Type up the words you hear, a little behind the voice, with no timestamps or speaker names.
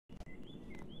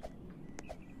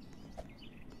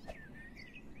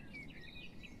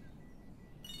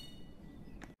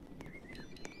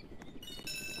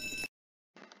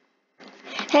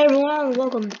Hey everyone,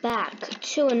 welcome back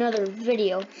to another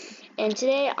video, and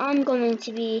today I'm going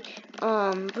to be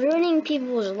ruining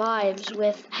people's lives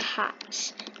with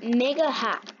hacks, mega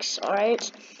hacks.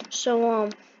 Alright, so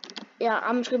yeah,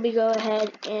 I'm just gonna go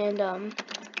ahead and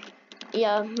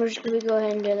yeah, we're just gonna go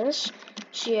ahead and do this.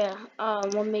 So yeah,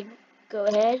 let me go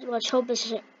ahead. Let's hope this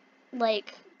doesn't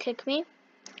like kick me.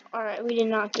 Alright, we did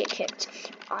not get kicked.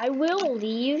 I will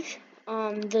leave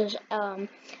this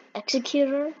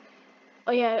executor.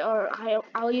 Oh yeah, or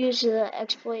I'll use the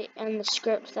exploit and the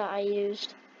script that I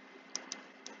used.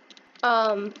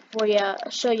 Well yeah,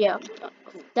 so yeah,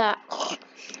 that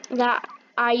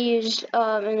I used in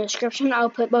the description. I'll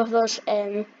put both of those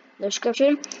in the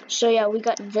description. So yeah, we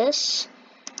got this.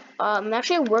 It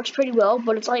actually works pretty well,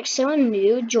 but it's like someone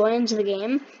new joins the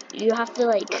game, you have to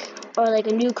or like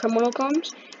a new criminal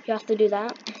comes, you have to do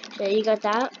that. So you got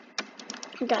that.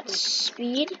 You got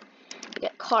speed. You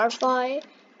got car fly.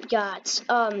 Got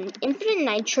infinite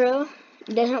nitro.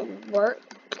 Doesn't work,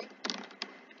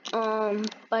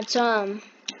 but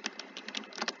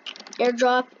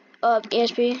airdrop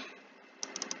ESP,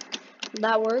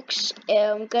 that works.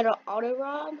 Got an auto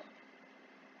rob.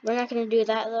 We're not gonna do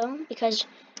that though, because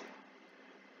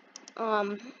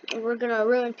we're gonna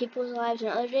ruin people's lives in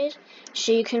other days.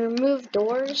 So you can remove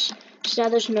doors, so now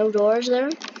there's no doors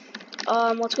there.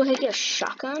 Let's go ahead and get a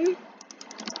shotgun.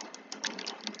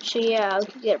 So yeah, we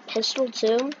can get a pistol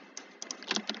too.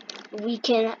 We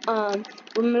can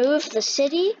remove the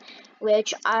city,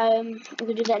 which I'm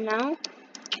gonna do that now.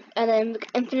 And then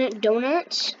infinite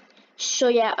donuts. So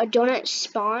yeah, a donut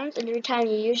spawns, and every time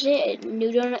you use it, a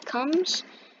new donut comes.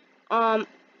 I'm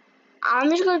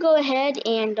just gonna go ahead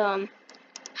and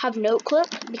have note clip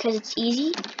because it's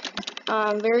easy,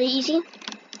 very easy.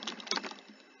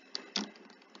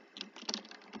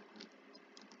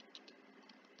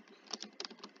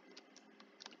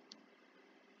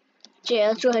 So yeah,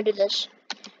 let's go ahead and do this.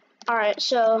 Alright,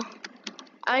 so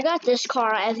I got this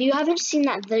car. If you haven't seen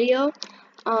that video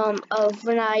of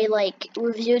when I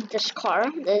reviewed this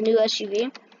car, the new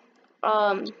SUV,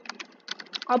 I'll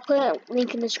put a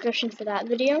link in the description for that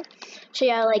video. So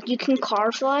yeah, you can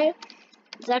car fly.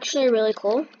 It's actually really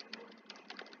cool.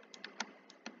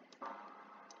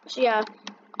 So yeah,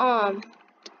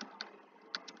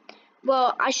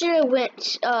 well, I should have went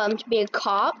to be a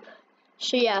cop.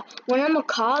 So yeah, when I'm a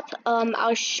cop,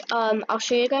 I'll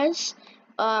show you guys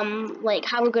how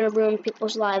we're gonna ruin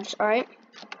people's lives. All right.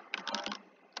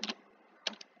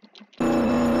 All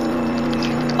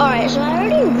right. So I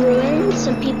already ruined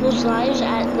some people's lives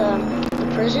at the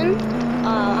prison.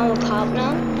 I'm a cop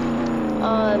now.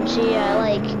 So yeah,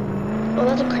 oh,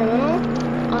 that's a criminal.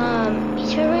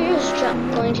 He's probably just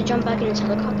going to jump back in his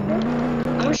helicopter.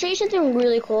 I'm gonna show you something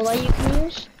really cool that you can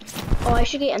use. Oh, I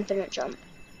should get infinite jump.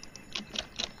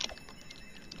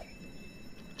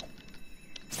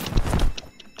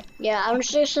 Yeah, I'm gonna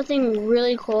show you something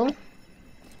really cool.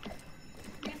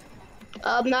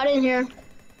 Not in here.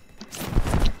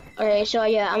 Okay, so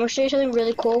yeah, I'm gonna show you something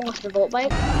really cool with the Volt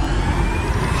bike.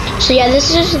 So yeah,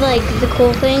 this is the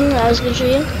cool thing that I was gonna show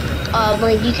you.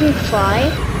 You can fly,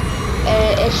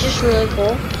 and it's just really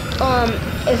cool.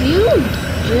 If you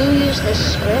do use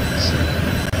this script,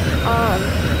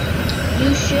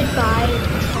 you should buy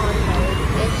on mode.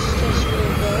 It's just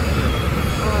really cool.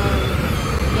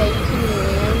 Yeah, you can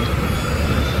land.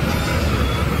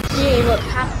 See, look,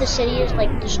 half the city is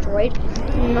destroyed.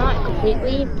 Not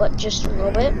completely, but just a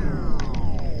little bit.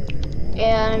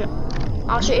 And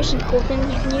I'll show you some cool things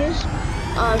you can use.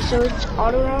 So it's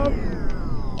auto rob,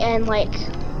 and you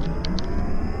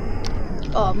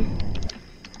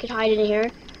can hide in here,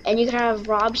 and you can have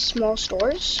rob small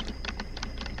stores.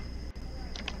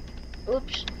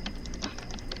 Oops.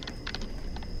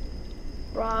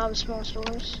 Rob small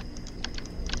stores.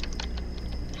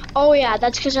 Oh yeah,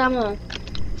 that's because I'm a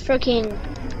freaking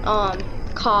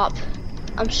cop.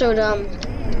 I'm so dumb.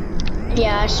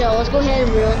 Yeah, so let's go ahead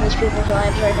and ruin these people's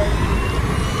lives right now.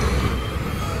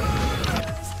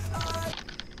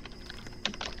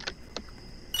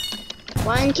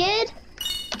 One kid,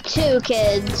 two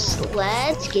kids.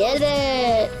 Let's get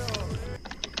it.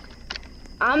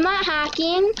 I'm not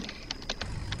hacking.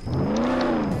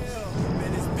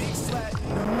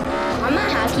 I'm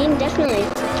not hacking, definitely.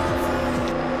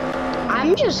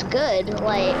 I'm just good,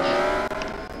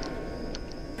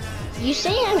 you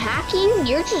say I'm hacking,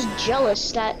 you're just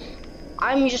jealous that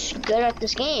I'm just good at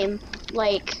this game.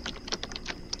 You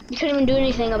couldn't even do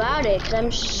anything about it, because I'm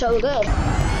just so good.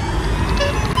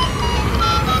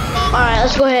 Alright,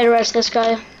 let's go ahead and arrest this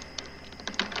guy.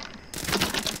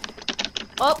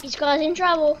 Oh, he's causing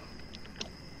trouble.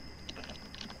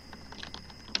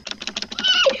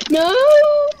 No,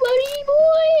 buddy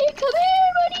boy, come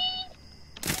here, buddy.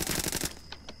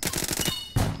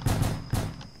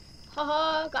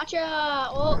 Haha, gotcha.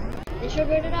 Oh, they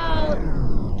sugared it out.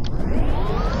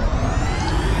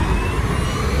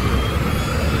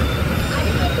 I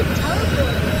didn't even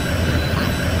teleport. I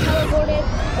teleported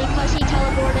because he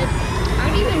teleported. I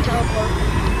didn't even teleport.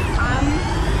 I'm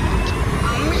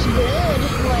just good.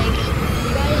 Like,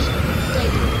 you guys,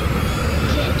 like,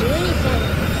 can't do anything.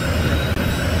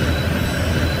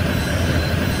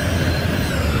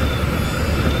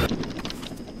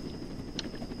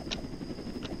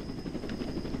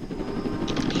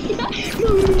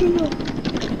 No.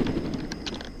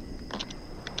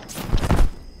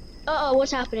 Uh-oh,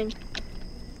 what's happening?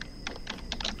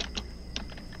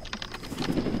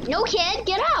 No, kid,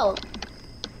 get out.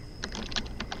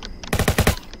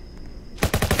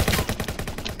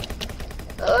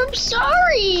 I'm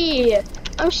sorry.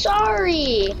 I'm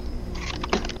sorry.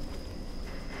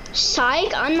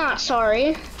 Psych, I'm not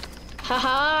sorry.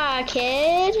 Haha,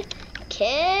 kid.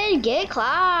 Kid, get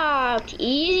clapped.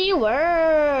 Easy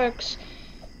works.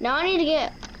 Now I need to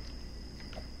get...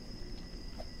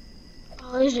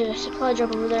 Oh, there's a supply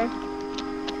drop over there.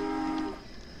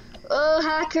 Oh,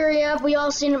 hacker, yep, we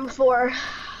all seen it before.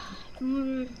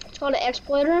 It's called an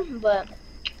exploiter, but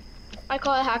I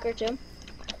call it hacker too.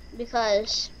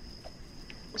 Because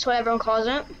that's what everyone calls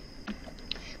it.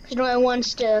 Because no one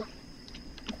wants to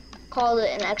call it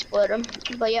an exploiter.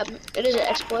 But yep, it is an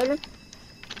exploiter.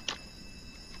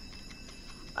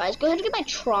 Alright, let's go ahead and get my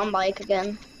Tron bike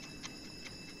again.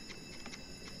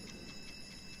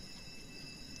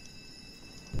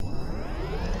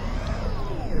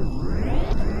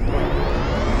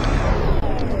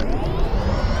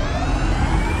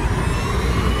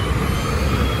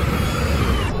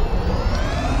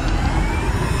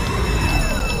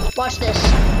 Watch this.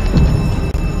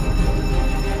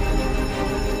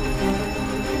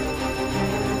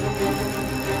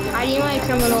 I need my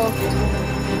criminal.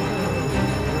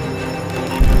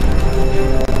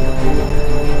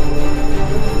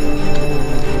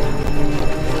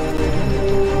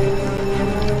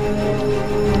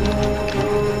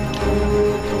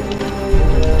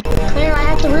 Claire, I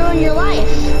have to ruin your life.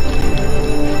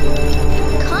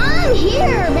 Come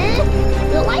here,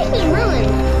 man. Your life is ruined.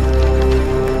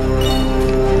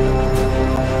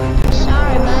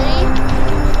 Sorry, buddy.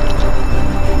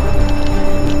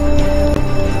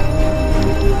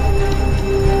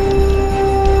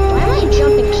 Why am I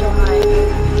jumping so high?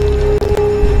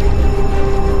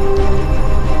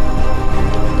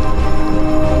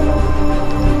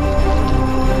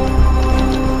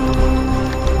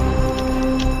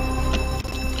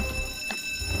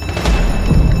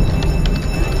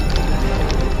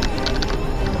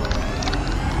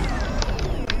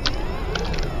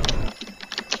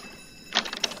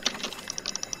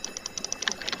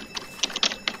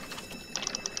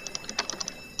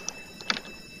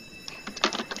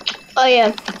 Oh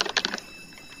yeah.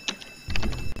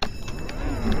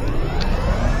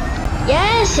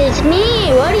 Yes, it's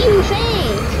me. What do you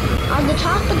think? On the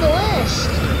top of the list.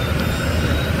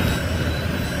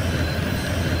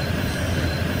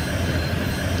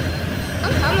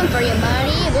 I'm coming for you,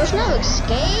 buddy. There's no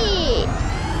escape.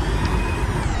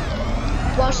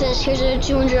 Watch this. Here's a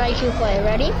 200 IQ play.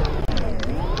 Ready?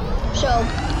 So,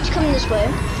 he's coming this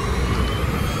way.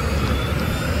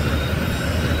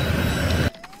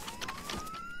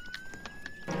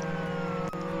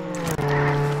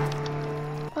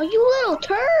 Oh, you little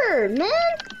turd, man.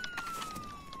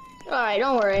 Alright,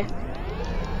 don't worry.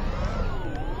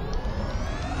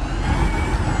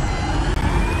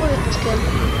 Where is this kid?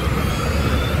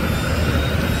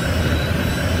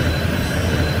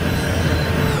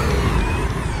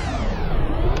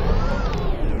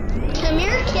 Come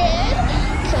here, kid.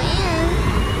 Come here.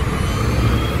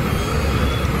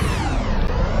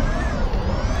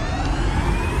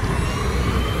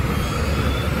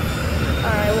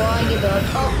 Alright, well, I give up.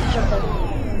 Oh, he's up there.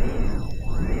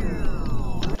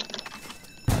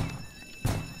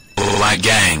 My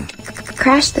gang.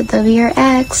 Crash the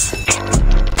WRX.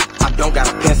 I don't got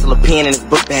a pencil or pen in this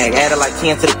book bag. Add it like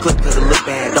 10 to the clip cause it look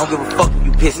bad. Don't give a fuck if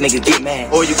you piss, nigga, get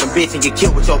mad. Or you can bitch and get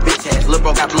killed with your bitch ass. Lil'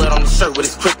 bro got blood on his shirt with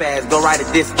his crip ass. Go write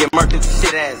a disc, get murked with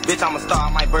your shit ass. Bitch, I'm a star,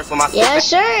 I might burst with my Yes,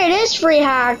 sir, it is free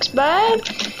hacks, bud.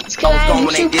 It's cause I have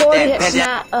too poor to hit what is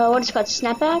it called?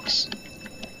 Snapbacks?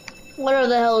 Whatever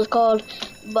the hell it's called.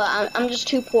 But I'm just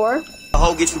too poor. The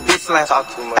hoe get you bitch slash talk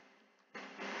too much.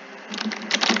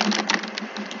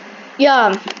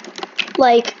 Yeah,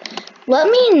 like, let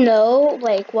me know,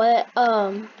 like, what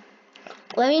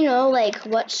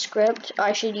script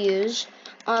I should use.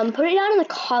 Put it down in the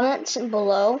comments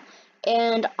below,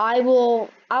 and I will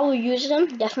use them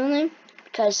definitely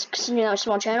because considering I'm a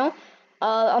small channel.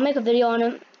 I'll make a video on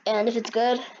it, and if it's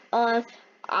good,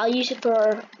 I'll use it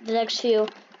for the next few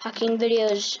hacking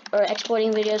videos or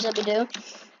exporting videos that we do.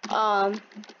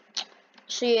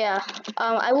 So yeah,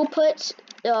 I will put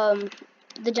the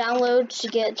download to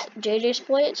get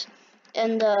jailbreak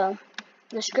in the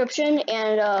description,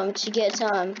 and to get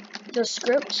the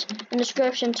scripts in the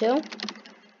description too.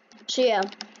 So yeah,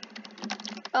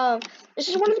 this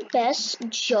is one of the best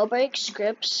jailbreak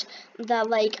scripts that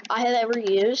like I have ever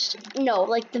used. No,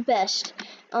 like the best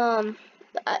that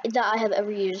I have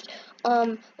ever used.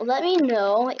 Let me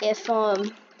know if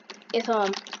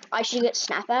I should get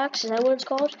snapbacks. Is that what it's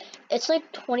called? It's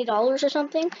like $20 or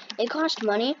something. It costs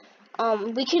money.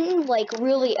 We can like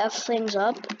really F things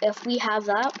up if we have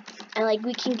that, and like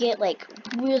we can get like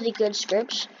really good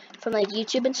scripts from like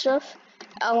YouTube and stuff,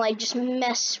 and like just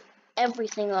mess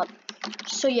everything up.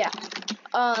 So yeah,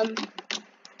 I'm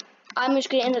just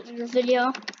gonna end the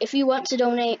video. If you want to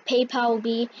donate, PayPal will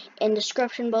be in the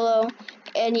description below,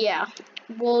 and yeah,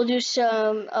 we'll do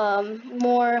some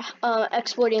more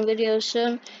exporting videos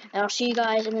soon, and I'll see you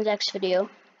guys in the next video.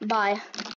 Bye.